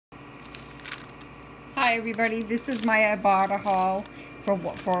Hi everybody, this is my ibotta haul for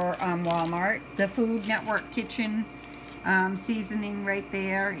Walmart. The Food Network Kitchen seasoning right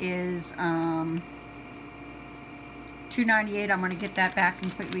there is $2.98. I'm going to get that back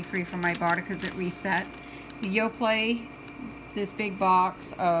completely free from ibotta because it reset. The Yoplait, this big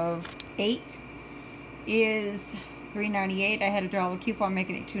box of 8 is $3.98. I had a dollar coupon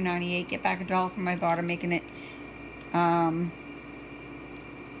making it $2.98. Get back $1 from ibotta, making it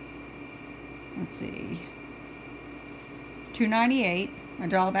let's see, $2.98.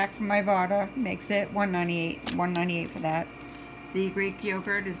 $1 back from ibotta makes it $1.98. $1.98 for that. The Greek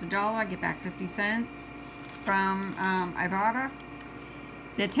yogurt is $1. I get back 50 cents from ibotta.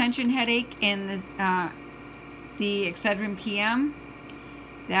 The tension headache and the Excedrin PM,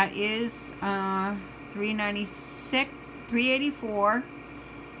 that is $3.96, $3.84,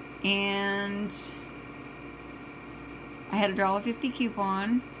 and I had a $1.50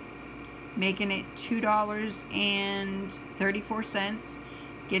 coupon, making it $2.34,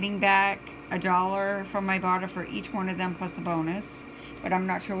 getting back $1 from ibotta for each one of them plus a bonus, but I'm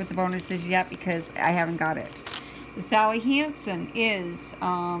not sure what the bonus is yet because I haven't got it. The Sally Hansen is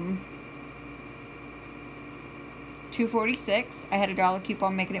 $2.46. I had a $1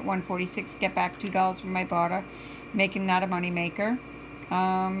 coupon making it $1.46, get back $2 from ibotta, making that a money maker.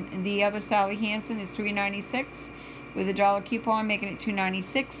 And the other Sally Hansen is $3.96 with a $1 coupon making it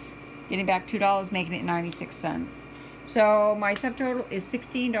 $2.96. Getting back $2, making it 96 cents. So my subtotal is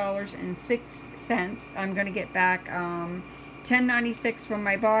 $16.06. I'm going to get back $10.96 from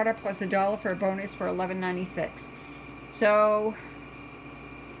my ibotta plus $1 for a bonus for $11.96. So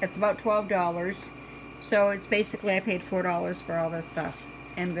it's about $12. So it's basically I paid $4 for all this stuff.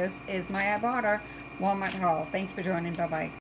 And this is my ibotta Walmart haul. Thanks for joining. Bye bye.